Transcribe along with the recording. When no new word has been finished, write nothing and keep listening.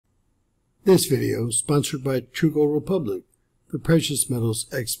This video is sponsored by True Gold Republic, the precious metals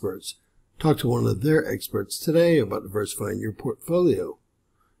experts. Talk to one of their experts today about diversifying your portfolio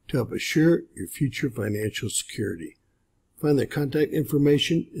to help assure your future financial security. Find their contact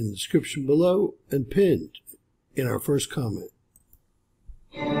information in the description below and pinned in our first comment.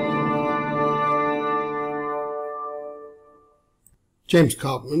 James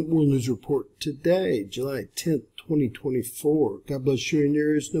Kaufman, World News Report today, July 10th, 2024. God bless you and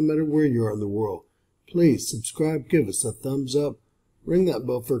yours, no matter where you are in the world. Please subscribe, give us a thumbs up, ring that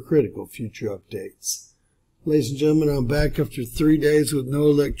bell for critical future updates. Ladies and gentlemen, I'm back after 3 days with no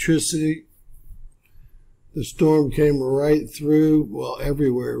electricity. The storm came right through, well,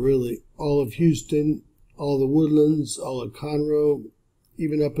 everywhere really. All of Houston, all the Woodlands, all of Conroe,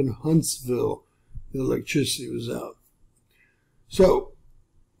 even up in Huntsville, the electricity was out. So,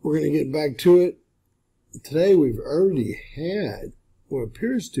 we're going to get back to it. Today we've already had what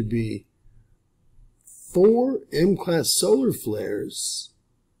appears to be 4 M-class solar flares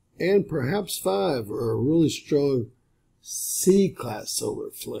and perhaps 5 or a really strong C-class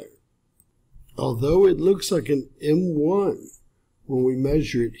solar flare. Although it looks like an M1 when we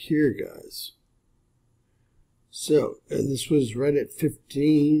measure it here, guys. So, and this was right at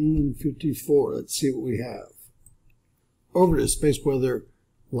 1554. Let's see what we have. Over to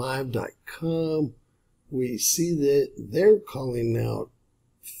spaceweatherlive.com, we see that they're calling out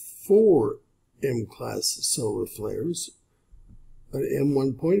 4 M-class solar flares, an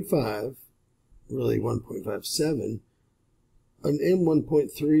M1.5, really 1.57, an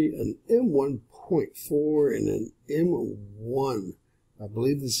M1.3, an M1.4, and an M1. I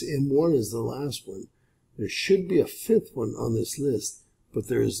believe this M1 is the last one. There should be a 5th one on this list, but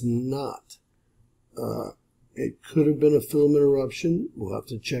there is not. It could have been a filament eruption. We'll have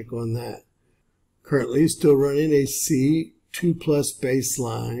to check on that. Currently still running a C2+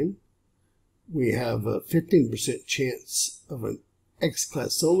 baseline. We have a 15% chance of an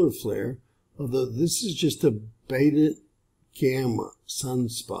X-class solar flare, although this is just a beta gamma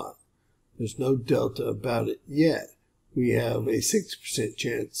sunspot. There's no delta about it yet. We have a 60%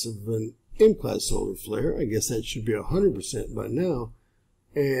 chance of an M-class solar flare. I guess that should be 100% by now.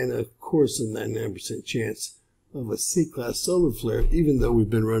 And of course a 99% chance of a C-class solar flare, even though we've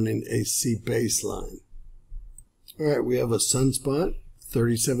been running a C baseline. Alright, we have a sunspot,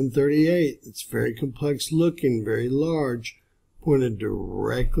 3738. It's very complex looking, very large, pointed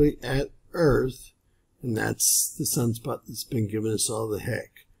directly at Earth, and that's the sunspot that's been giving us all the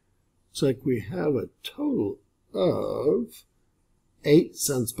heck. It's like we have a total of 8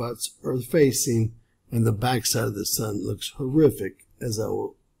 sunspots Earth facing, and the backside of the sun looks horrific, as I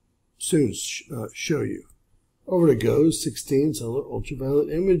will soon show you. Over to GOES-16 Solar Ultraviolet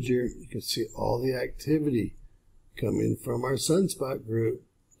Imager. You can see all the activity coming from our sunspot group,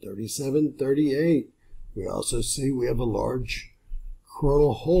 3738. We also see we have a large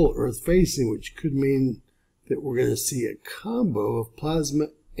coronal hole Earth facing, which could mean that we're going to see a combo of plasma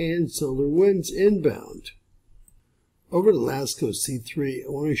and solar winds inbound. Over to LASCO C3, I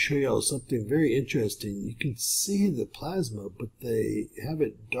want to show y'all something very interesting. You can see the plasma, but they have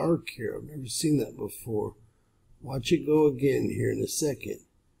it dark here. I've never seen that before. Watch it go again here in a second.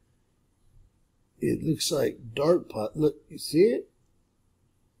 It looks like dark pot. Look, you see it?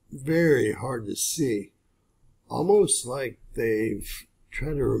 Very hard to see. Almost like they've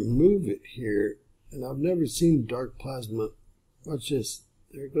tried to remove it here. And I've never seen dark plasma. Watch this.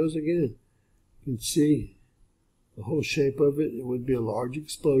 There it goes again. You can see the whole shape of it. It would be a large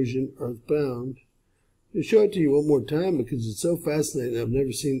explosion, earthbound. I'll show it to you one more time because it's so fascinating. I've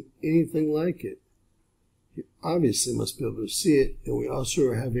never seen anything like it. You obviously must be able to see it, and we also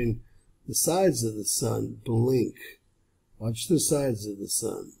are having the sides of the sun blink. Watch the sides of the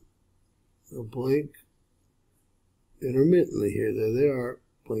sun. They'll blink intermittently here. There they are,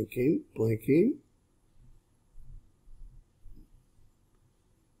 blinking, blinking.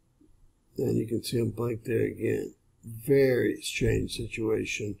 And you can see them blink there again. Very strange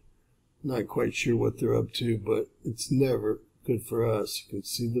situation. Not quite sure what they're up to, but it's never good for us. You can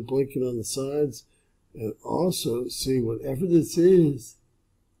see the blinking on the sides. And also see whatever this is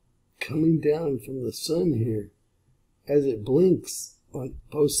coming down from the sun here as it blinks on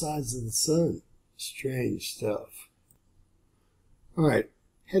both sides of the sun. Strange stuff. Alright,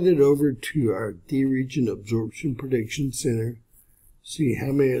 headed over to our D Region Absorption Prediction Center. See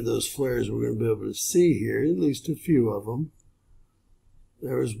how many of those flares we're going to be able to see here, at least a few of them.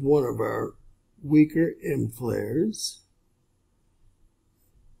 There's one of our weaker M flares.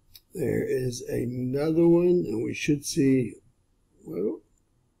 There is another one, and we should see, well,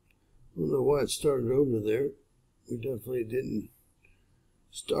 I don't know why it started over there. We definitely didn't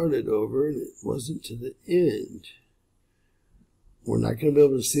started over and it wasn't to the end. We're not going to be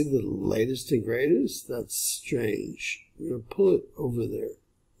able to see the latest and greatest? That's strange. We're going to pull it over there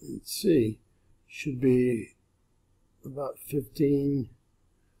and see. Should be about 15,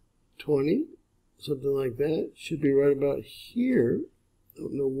 20, something like that. Should be right about here.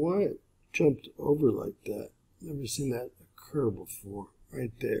 Don't know why it jumped over like that. Never seen that occur before.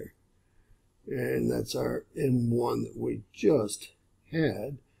 Right there. And that's our M1 that we just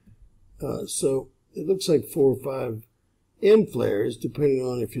had. So it looks like 4 or 5 M flares, depending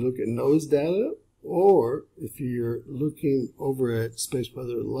on if you look at nose data or if you're looking over at Space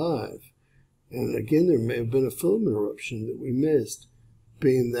Weather Live. And again, there may have been a filament eruption that we missed,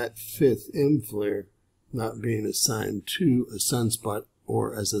 being that 5th M flare not being assigned to a sunspot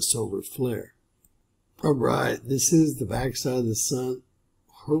or as a solar flare. All right, this is the backside of the sun.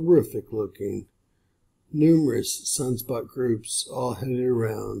 Horrific looking. Numerous sunspot groups all headed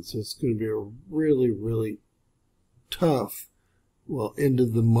around, so it's going to be a really, really tough, well, end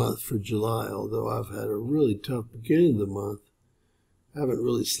of the month for July, although I've had a really tough beginning of the month. I haven't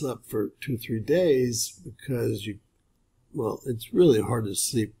really slept for 2-3 days because it's really hard to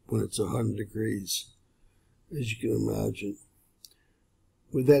sleep when it's 100 degrees, as you can imagine.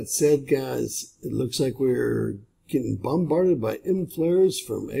 With that said, guys, it looks like we're getting bombarded by M flares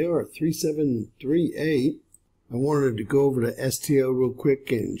from AR 3738. I wanted to go over to STO real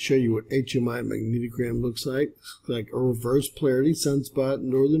quick and show you what HMI magnetogram looks like. It's like a reverse polarity sunspot,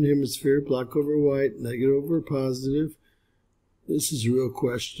 northern hemisphere, black over white, negative over positive. This is real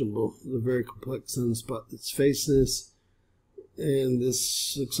questionable. The very complex sunspot that's facing us. And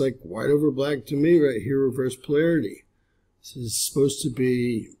this looks like white over black to me right here, reverse polarity. This is supposed to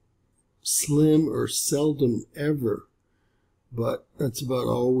be slim or seldom ever, but that's about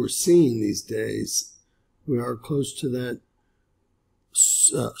all we're seeing these days. We are close to that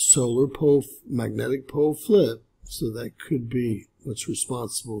solar pole, magnetic pole flip, so that could be what's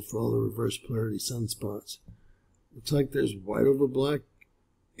responsible for all the reverse polarity sunspots. Looks like there's white over black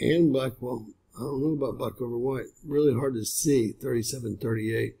and black, well, I don't know about black over white. Really hard to see,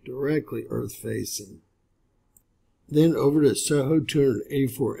 3738, directly Earth facing. Then over to SOHO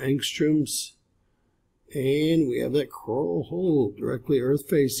 284 angstroms. And we have that coral hole directly Earth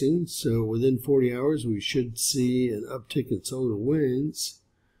facing. So within 40 hours, we should see an uptick in solar winds.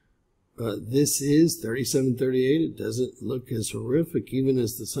 This is 3738. It doesn't look as horrific even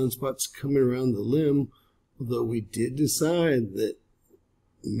as the sunspot's coming around the limb. Although we did decide that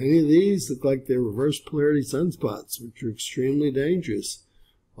many of these look like they're reverse polarity sunspots, which are extremely dangerous.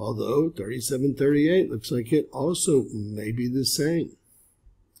 Although 3738 looks like it also may be the same.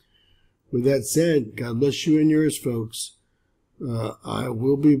 With that said, God bless you and yours, folks. I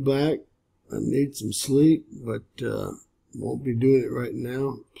will be back. I need some sleep, but won't be doing it right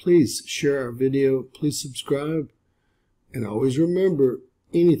now. Please share our video. Please subscribe. And always remember,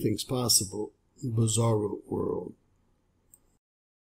 anything's possible in Bizarro World.